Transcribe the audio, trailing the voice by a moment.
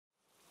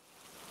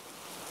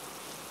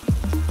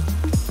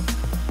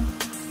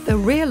The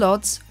real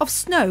odds of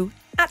snow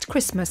at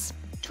Christmas.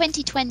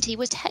 2020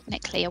 was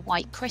technically a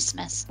white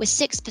Christmas, with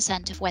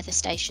 6% of weather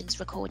stations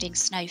recording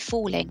snow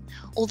falling,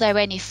 although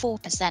only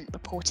 4%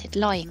 reported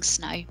lying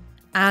snow.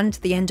 And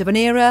the end of an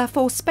era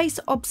for space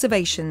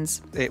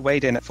observations. It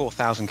weighed in at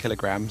 4,000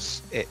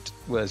 kilograms. It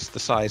was the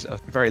size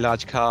of a very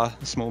large car,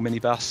 a small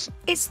minibus.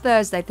 It's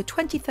Thursday, the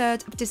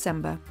 23rd of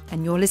December,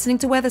 and you're listening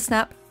to Weather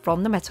Snap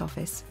from the Met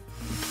Office.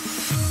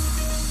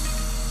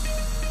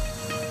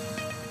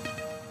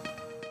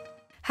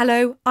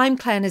 Hello, I'm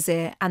Clare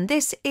Nasir, and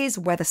this is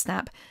Weather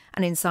Snap,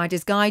 an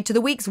insider's guide to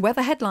the week's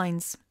weather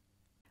headlines.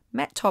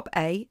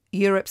 Met-Top-A,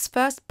 Europe's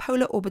first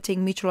polar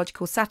orbiting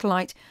meteorological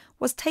satellite,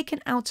 was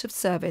taken out of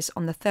service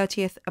on the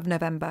 30th of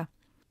November.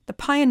 The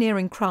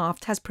pioneering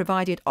craft has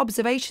provided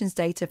observations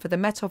data for the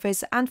Met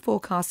Office and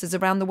forecasters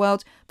around the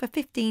world for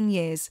 15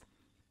 years.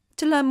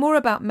 To learn more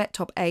about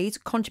Met-Top-A's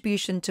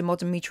contribution to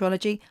modern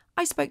meteorology,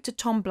 I spoke to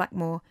Tom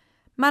Blackmore,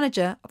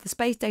 manager of the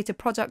Space Data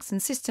Products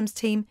and Systems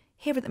team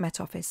here at the Met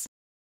Office.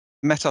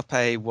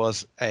 Met-Top-A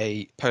was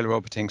a polar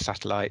orbiting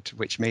satellite,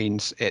 which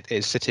means it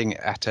is sitting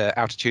at an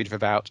altitude of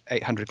about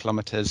 800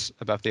 kilometres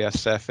above the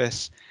Earth's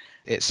surface.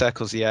 It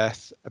circles the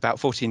Earth about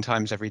 14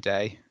 times every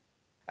day,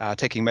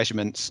 taking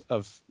measurements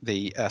of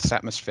the Earth's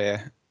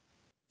atmosphere.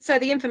 So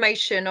the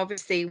information,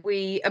 obviously,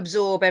 we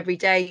absorb every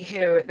day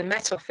here at the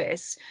Met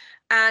Office,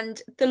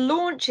 and the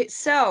launch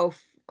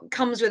itself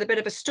comes with a bit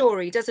of a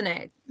story, doesn't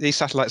it? These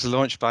satellites are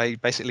launched by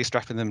basically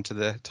strapping them to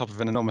the top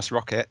of an enormous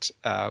rocket,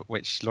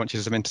 which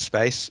launches them into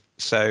space.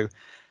 So,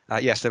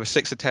 yes, there were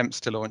 6 attempts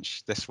to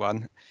launch this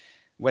one.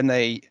 When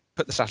they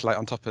put the satellite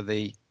on top of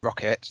the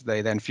rocket,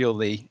 they then fuel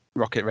the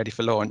rocket ready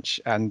for launch,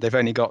 and they've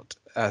only got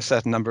a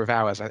certain number of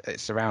hours.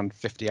 It's around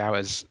 50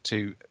 hours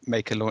to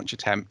make a launch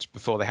attempt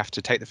before they have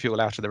to take the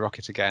fuel out of the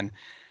rocket again.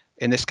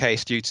 In this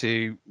case, due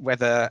to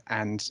weather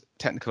and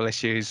technical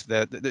issues,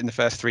 in the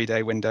first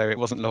 3-day window, it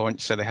wasn't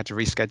launched, so they had to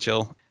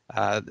reschedule.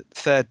 The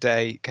third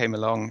day came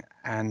along,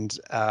 and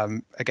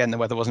again, the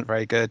weather wasn't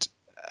very good.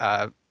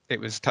 It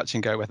was touch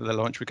and go whether the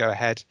launch would go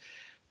ahead,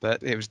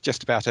 but it was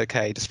just about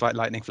okay, despite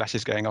lightning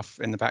flashes going off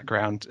in the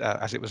background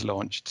as it was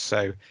launched.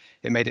 So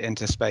it made it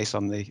into space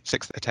on the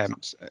 6th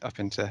attempt up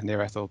into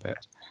near-Earth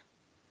orbit.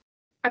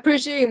 I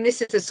presume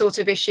this is the sort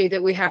of issue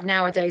that we have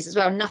nowadays as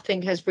well.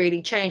 Nothing has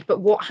really changed,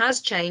 but what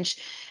has changed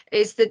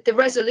is that the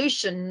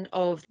resolution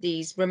of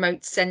these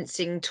remote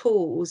sensing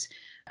tools,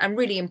 and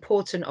really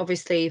important,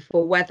 obviously,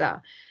 for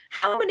weather.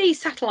 How many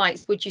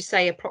satellites would you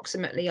say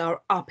approximately are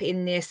up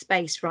in near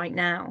space right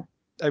now?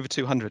 Over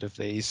 200 of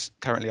these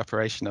currently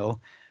operational.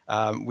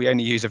 We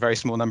only use a very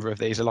small number of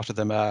these. A lot of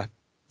them are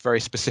very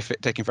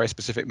specific, taking very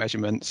specific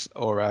measurements,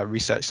 or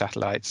research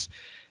satellites.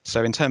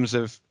 So in terms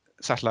of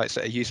satellites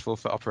that are useful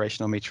for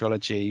operational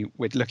meteorology,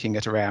 we're looking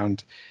at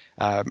around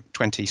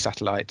 20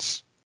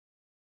 satellites.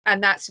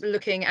 And that's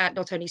looking at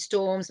not only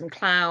storms and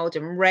cloud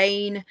and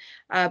rain,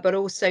 but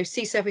also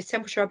sea surface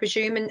temperature, I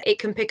presume, and it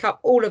can pick up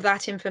all of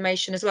that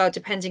information as well,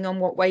 depending on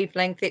what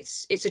wavelength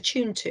it's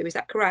attuned to. Is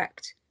that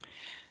correct?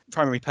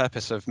 Primary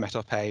purpose of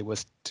Met-Top-A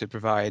was to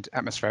provide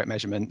atmospheric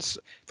measurements,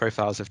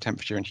 profiles of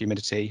temperature and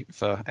humidity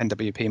for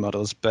NWP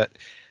models, but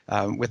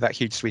with that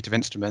huge suite of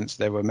instruments,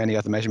 there were many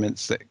other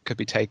measurements that could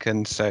be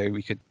taken. So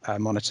we could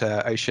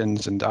monitor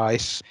oceans and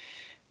ice.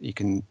 You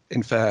can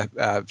infer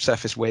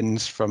surface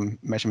winds from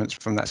measurements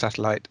from that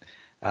satellite,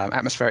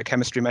 atmospheric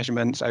chemistry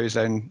measurements,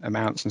 ozone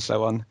amounts, and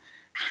so on.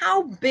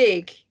 How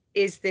big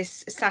is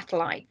this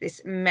satellite,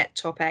 this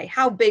Met-Top-A?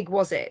 How big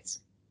was it?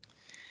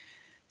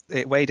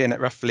 It weighed in at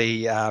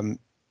roughly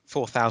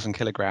 4,000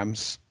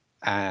 kilograms,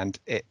 and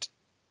it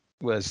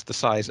was the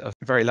size of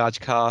a very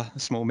large car, a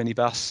small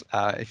minibus,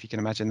 if you can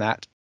imagine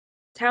that.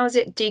 How is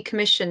it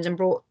decommissioned and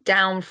brought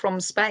down from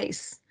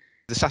space?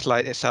 The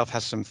satellite itself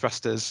has some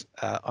thrusters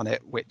on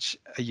it, which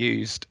are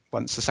used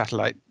once the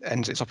satellite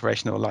ends its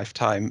operational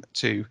lifetime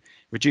to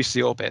reduce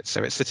the orbit.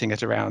 So it's sitting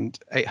at around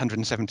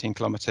 817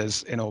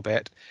 kilometers in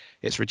orbit.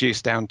 It's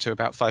reduced down to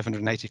about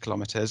 580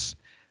 kilometers.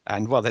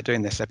 And while they're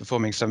doing this, they're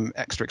performing some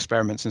extra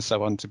experiments and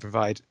so on to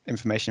provide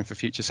information for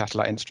future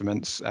satellite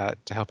instruments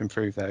to help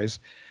improve those.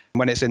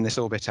 When it's in this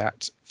orbit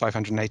at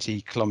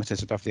 580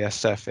 kilometers above the Earth's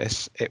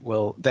surface, it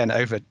will then,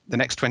 over the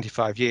next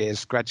 25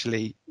 years,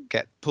 gradually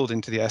get pulled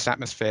into the Earth's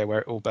atmosphere where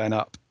it will burn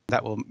up.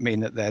 That will mean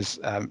that there's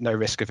no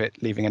risk of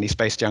it leaving any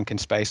space junk in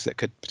space that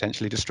could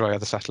potentially destroy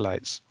other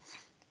satellites.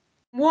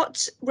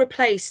 What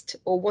replaced,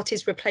 or what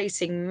is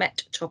replacing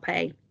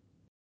Met-Top-A?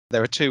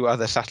 There are 2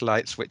 other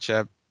satellites which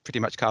are pretty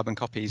much carbon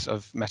copies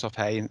of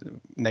Met-Top-A,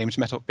 named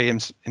Met-Top-B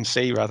and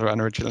C rather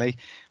unoriginally,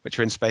 which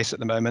are in space at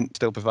the moment,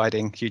 still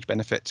providing huge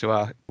benefit to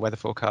our weather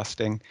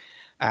forecasting.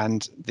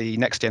 And the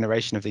next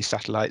generation of these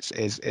satellites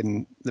is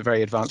in the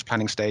very advanced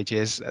planning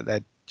stages.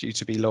 They're due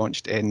to be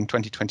launched in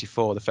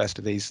 2024, the first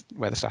of these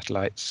weather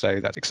satellites. So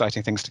that's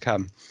exciting things to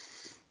come.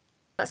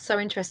 That's so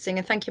interesting.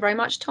 And thank you very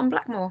much, Tom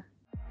Blackmore.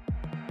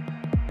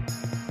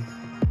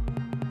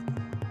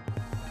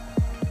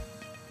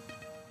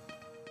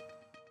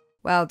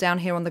 Well, down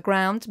here on the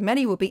ground,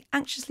 many will be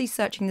anxiously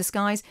searching the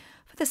skies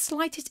for the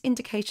slightest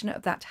indication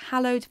of that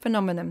hallowed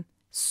phenomenon,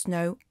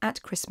 Snow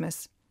at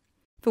Christmas.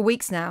 For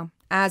weeks now,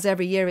 as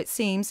every year it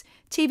seems,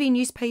 TV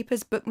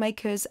newspapers,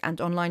 bookmakers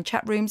and online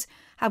chat rooms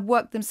have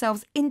worked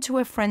themselves into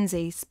a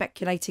frenzy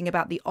speculating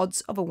about the odds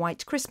of a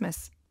white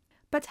Christmas.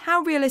 But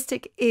how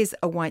realistic is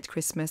a white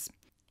Christmas?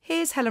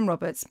 Here's Helen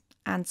Roberts,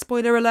 and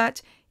spoiler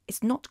alert,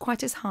 it's not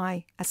quite as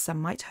high as some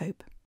might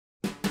hope.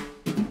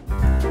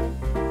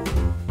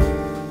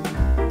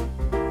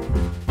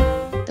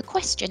 The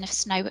question of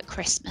snow at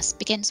Christmas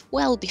begins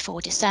well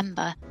before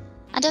December,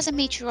 and as a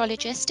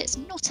meteorologist, it's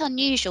not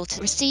unusual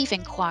to receive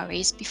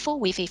inquiries before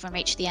we've even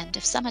reached the end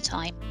of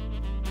summertime.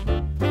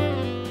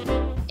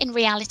 In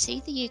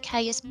reality, the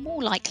UK is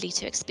more likely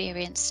to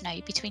experience snow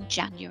between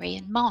January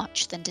and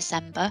March than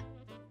December,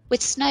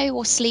 with snow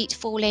or sleet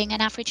falling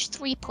an average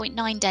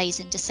 3.9 days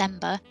in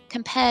December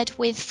compared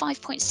with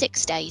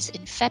 5.6 days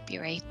in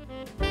February.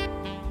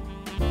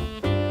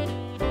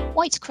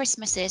 White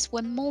Christmases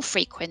were more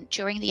frequent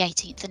during the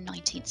 18th and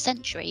 19th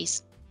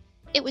centuries.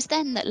 It was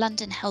then that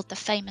London held the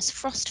famous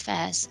frost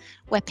fairs,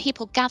 where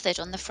people gathered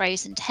on the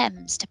frozen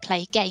Thames to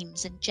play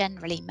games and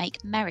generally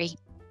make merry.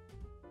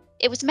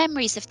 It was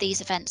memories of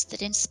these events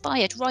that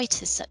inspired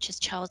writers such as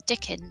Charles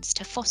Dickens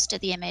to foster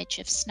the image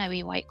of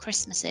snowy white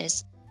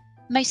Christmases,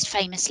 most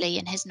famously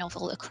in his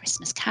novel A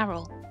Christmas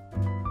Carol.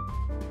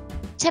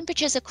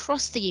 Temperatures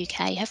across the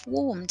UK have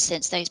warmed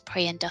since those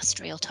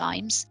pre-industrial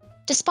times.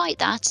 Despite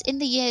that, in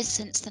the years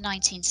since the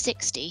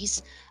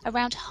 1960s,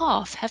 around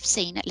half have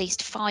seen at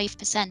least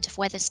 5% of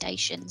weather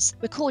stations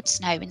record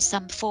snow in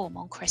some form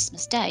on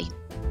Christmas Day.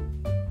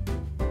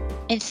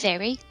 In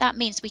theory, that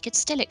means we could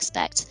still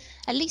expect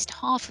at least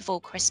half of all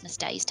Christmas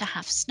days to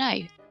have snow.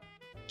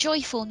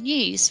 Joyful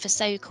news for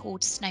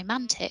so-called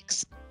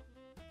snowmantics.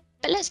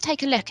 But let's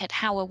take a look at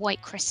how a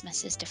white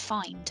Christmas is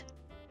defined.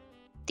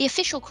 The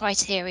official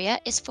criteria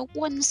is for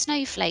one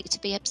snowflake to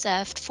be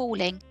observed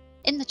falling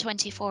in the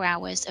 24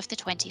 hours of the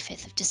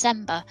 25th of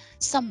December,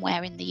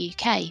 somewhere in the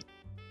UK.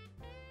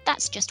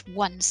 That's just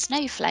one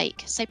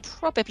snowflake, so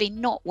probably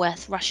not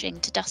worth rushing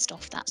to dust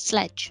off that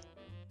sledge.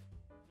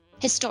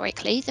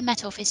 Historically, the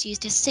Met Office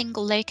used a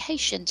single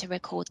location to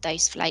record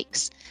those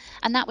flakes,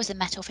 and that was a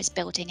Met Office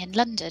building in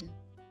London.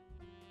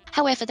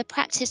 However, the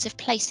practice of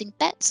placing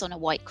bets on a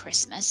white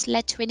Christmas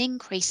led to an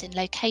increase in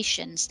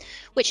locations,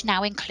 which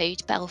now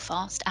include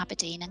Belfast,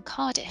 Aberdeen and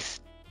Cardiff.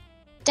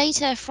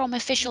 Data from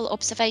official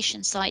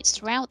observation sites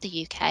throughout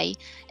the UK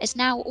is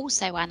now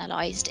also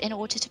analysed in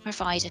order to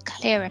provide a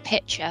clearer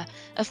picture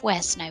of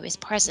where snow is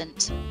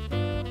present.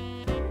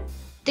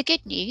 The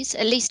good news,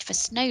 at least for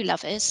snow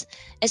lovers,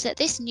 is that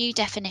this new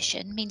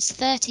definition means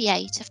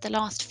 38 of the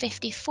last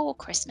 54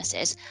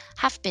 Christmases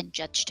have been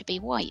judged to be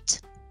white.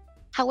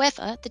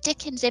 However, the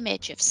Dickens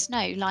image of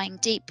snow lying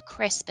deep,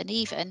 crisp and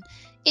even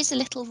is a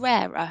little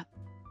rarer.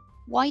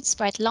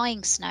 Widespread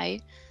lying snow,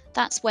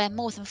 that's where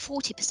more than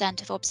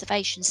 40% of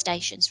observation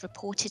stations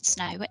reported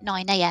snow at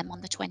 9 AM on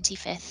the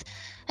 25th,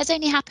 has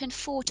only happened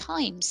 4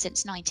 times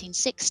since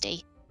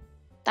 1960.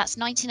 That's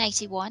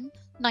 1981,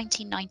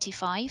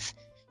 1995,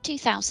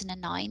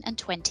 2009 and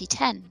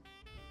 2010.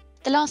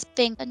 The last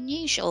being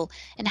unusual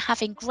in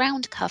having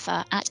ground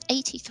cover at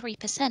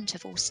 83%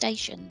 of all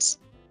stations.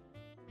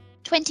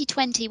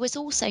 2020 was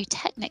also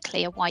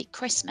technically a white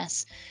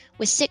Christmas,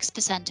 with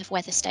 6% of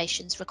weather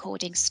stations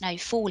recording snow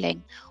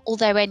falling,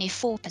 although only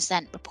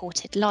 4%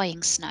 reported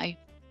lying snow.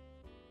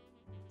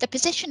 The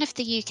position of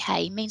the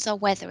UK means our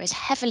weather is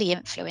heavily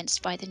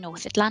influenced by the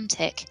North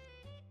Atlantic.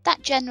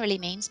 That generally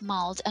means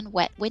mild and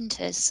wet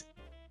winters.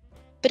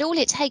 But all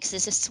it takes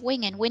is a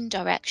swing in wind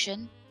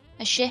direction,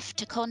 a shift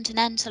to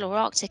continental or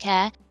Arctic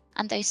air,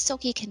 and those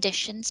soggy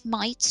conditions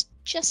might,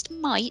 just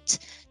might,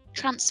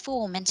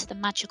 transform into the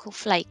magical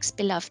flakes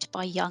beloved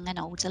by young and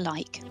old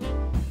alike.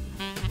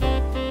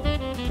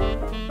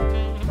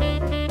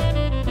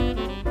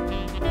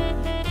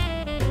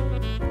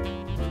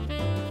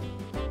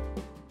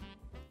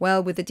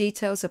 Well, with the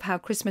details of how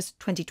Christmas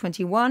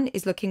 2021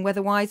 is looking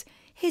weather-wise,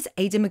 here's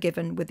Ada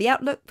McGibbon with the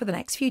outlook for the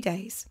next few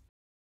days.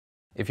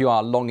 If you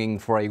are longing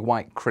for a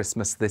white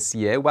Christmas this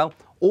year, well,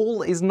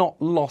 all is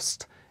not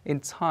lost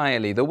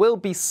entirely. There will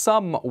be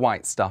some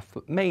white stuff,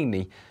 but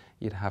mainly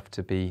you'd have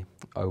to be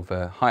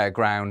over higher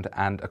ground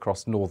and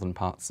across northern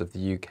parts of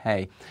the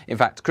UK. In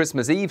fact,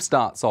 Christmas Eve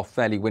starts off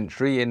fairly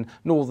wintry in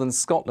northern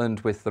Scotland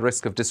with the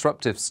risk of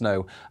disruptive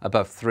snow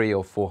above 300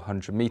 or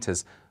 400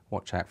 metres.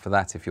 Watch out for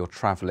that if you're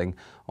travelling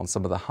on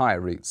some of the higher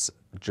routes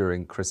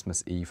during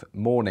Christmas Eve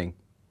morning.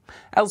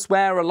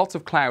 Elsewhere, a lot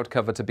of cloud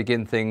cover to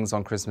begin things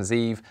on Christmas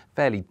Eve,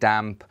 fairly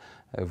damp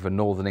over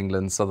northern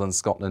England, southern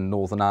Scotland,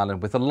 Northern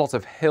Ireland, with a lot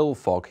of hill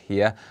fog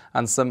here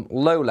and some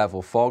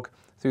low-level fog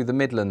through the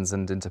Midlands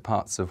and into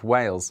parts of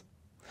Wales.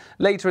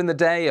 Later in the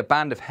day, a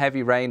band of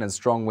heavy rain and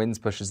strong winds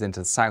pushes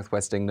into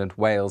southwest England,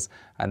 Wales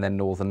and then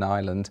Northern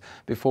Ireland,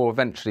 before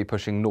eventually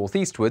pushing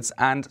northeastwards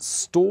and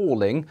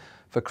stalling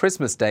for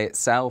Christmas Day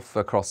itself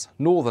across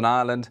Northern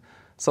Ireland,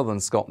 southern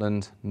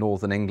Scotland,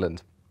 northern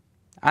England.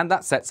 And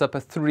that sets up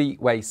a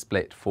three-way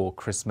split for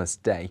Christmas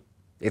Day.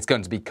 It's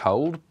going to be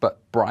cold but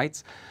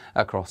bright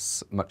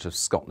across much of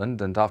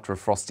Scotland, and after a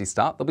frosty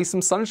start there'll be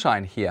some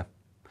sunshine here.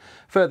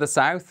 Further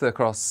south,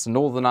 across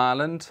Northern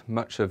Ireland,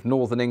 much of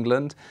Northern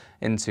England,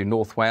 into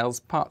North Wales,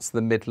 parts of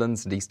the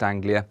Midlands and East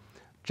Anglia,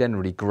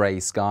 generally grey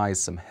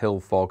skies, some hill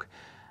fog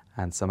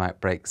and some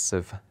outbreaks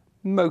of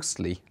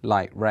mostly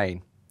light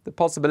rain. The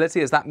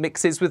possibility, as that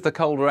mixes with the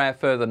colder air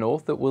further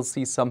north, that we'll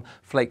see some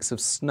flakes of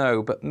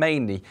snow, but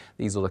mainly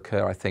these will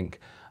occur, I think,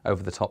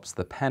 over the tops of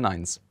the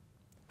Pennines.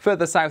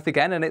 Further south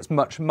again, and it's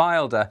much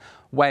milder.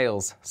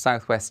 Wales,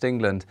 southwest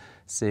England,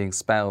 seeing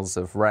spells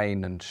of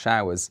rain and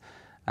showers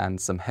and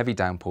some heavy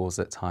downpours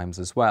at times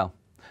as well.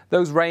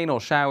 Those rain or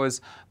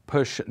showers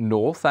push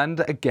north, and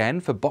again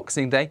for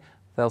Boxing Day,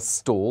 they'll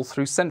stall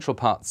through central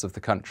parts of the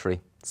country.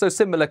 So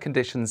similar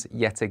conditions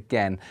yet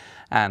again.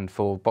 And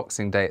for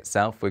Boxing Day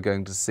itself, we're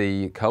going to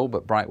see cold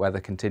but bright weather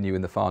continue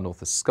in the far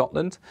north of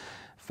Scotland.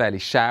 Fairly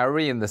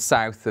showery in the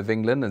south of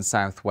England and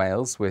South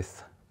Wales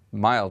with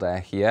mild air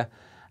here.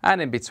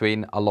 And in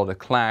between, a lot of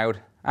cloud,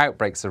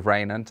 outbreaks of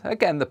rain, and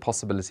again the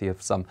possibility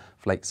of some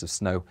flakes of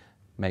snow,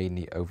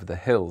 mainly over the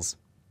hills.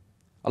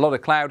 A lot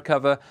of cloud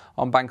cover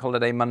on Bank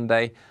Holiday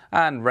Monday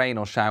and rain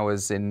or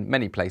showers in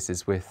many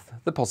places, with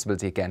the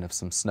possibility again of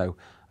some snow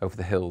over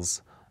the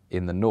hills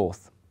in the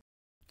north.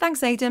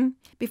 Thanks, Aidan.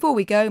 Before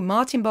we go,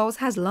 Martin Bowles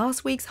has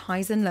last week's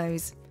highs and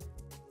lows.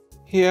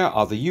 Here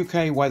are the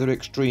UK weather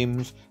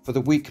extremes for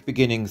the week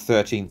beginning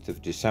 13th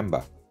of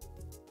December.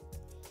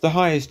 The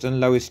highest and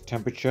lowest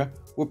temperature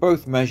were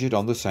both measured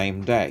on the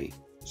same day,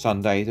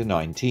 Sunday the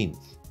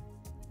 19th.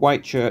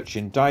 Whitechurch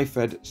in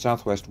Dyfed,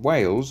 southwest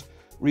Wales,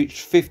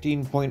 reached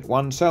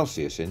 15.1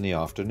 Celsius in the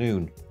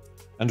afternoon,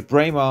 and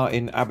Braemar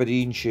in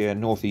Aberdeenshire,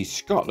 northeast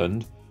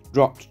Scotland,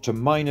 dropped to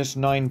minus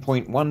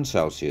 9.1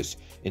 Celsius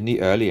in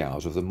the early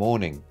hours of the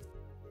morning.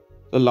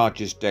 The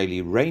largest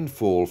daily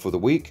rainfall for the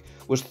week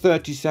was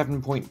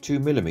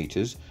 37.2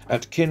 millimetres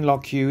at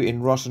Kinlochew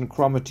in Ross and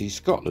Cromarty,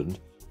 Scotland,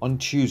 on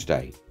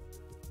Tuesday.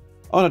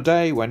 On a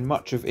day when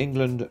much of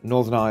England,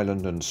 Northern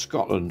Ireland and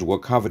Scotland were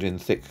covered in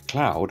thick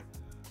cloud,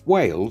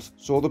 Wales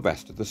saw the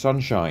best of the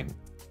sunshine.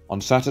 On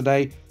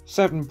Saturday,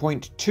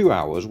 7.2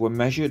 hours were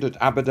measured at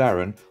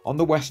Aberdaron on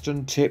the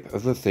western tip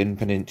of the Thin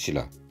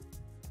Peninsula.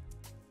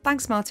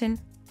 Thanks, Martin.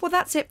 Well,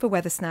 that's it for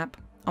Weathersnap.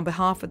 On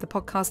behalf of the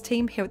podcast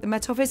team here at the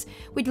Met Office,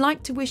 we'd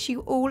like to wish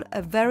you all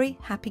a very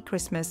happy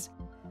Christmas.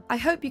 I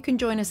hope you can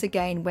join us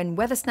again when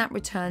Weathersnap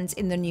returns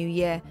in the new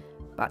year.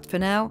 But for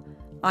now,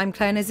 I'm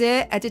Clare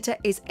Nasir, editor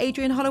is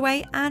Adrian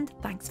Holloway, and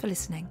thanks for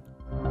listening.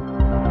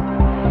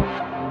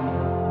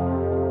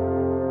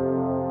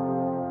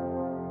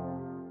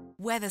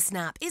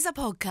 Weathersnap is a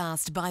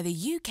podcast by the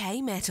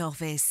UK Met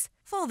Office.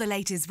 For the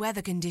latest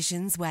weather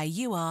conditions where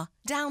you are,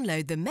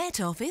 download the Met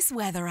Office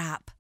weather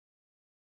app.